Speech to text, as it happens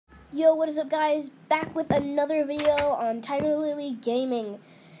Yo, what is up, guys? Back with another video on Tiger Lily Gaming.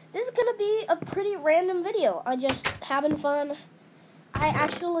 This is gonna be a pretty random video. I'm just having fun. I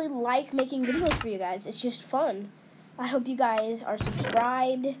actually like making videos for you guys. It's just fun. I hope you guys are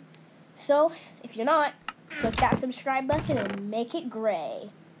subscribed. So, if you're not, click that subscribe button and make it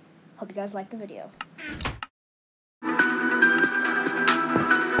gray. Hope you guys like the video.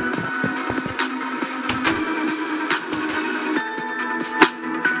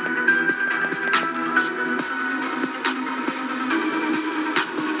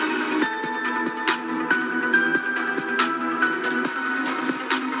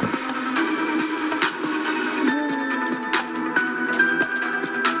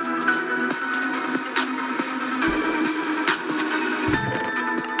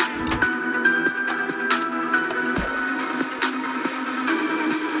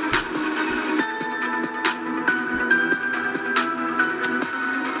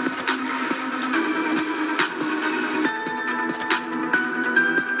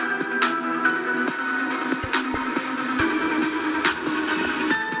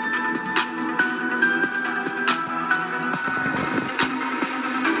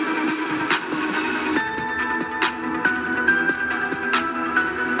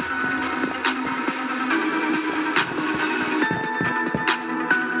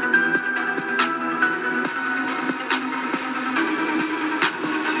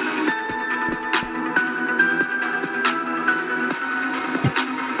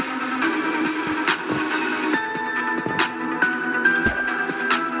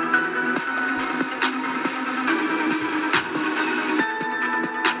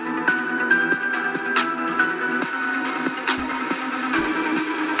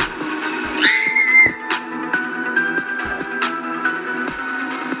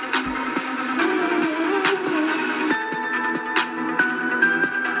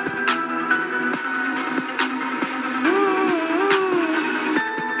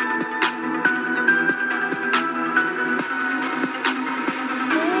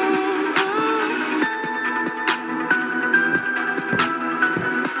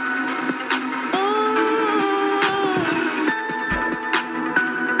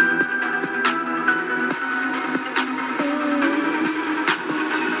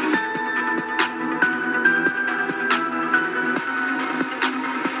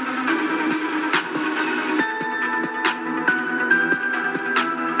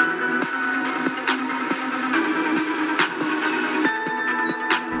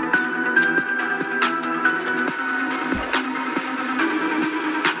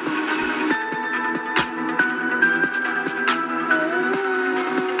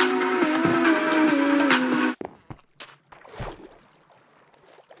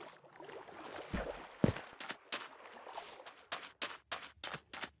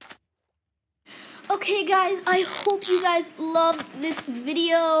 Okay, guys, I hope you guys love this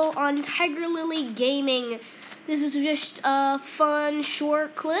video on Tiger Lily Gaming. This is just a fun,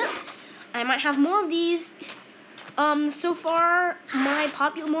 short clip. I might have more of these. So far, my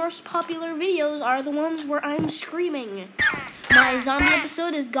most popular videos are the ones where I'm screaming. My zombie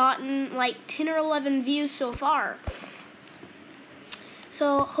episode has gotten like 10 or 11 views so far.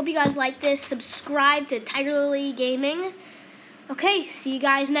 So, hope you guys like this. Subscribe to Tiger Lily Gaming. Okay, see you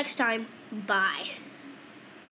guys next time. Bye.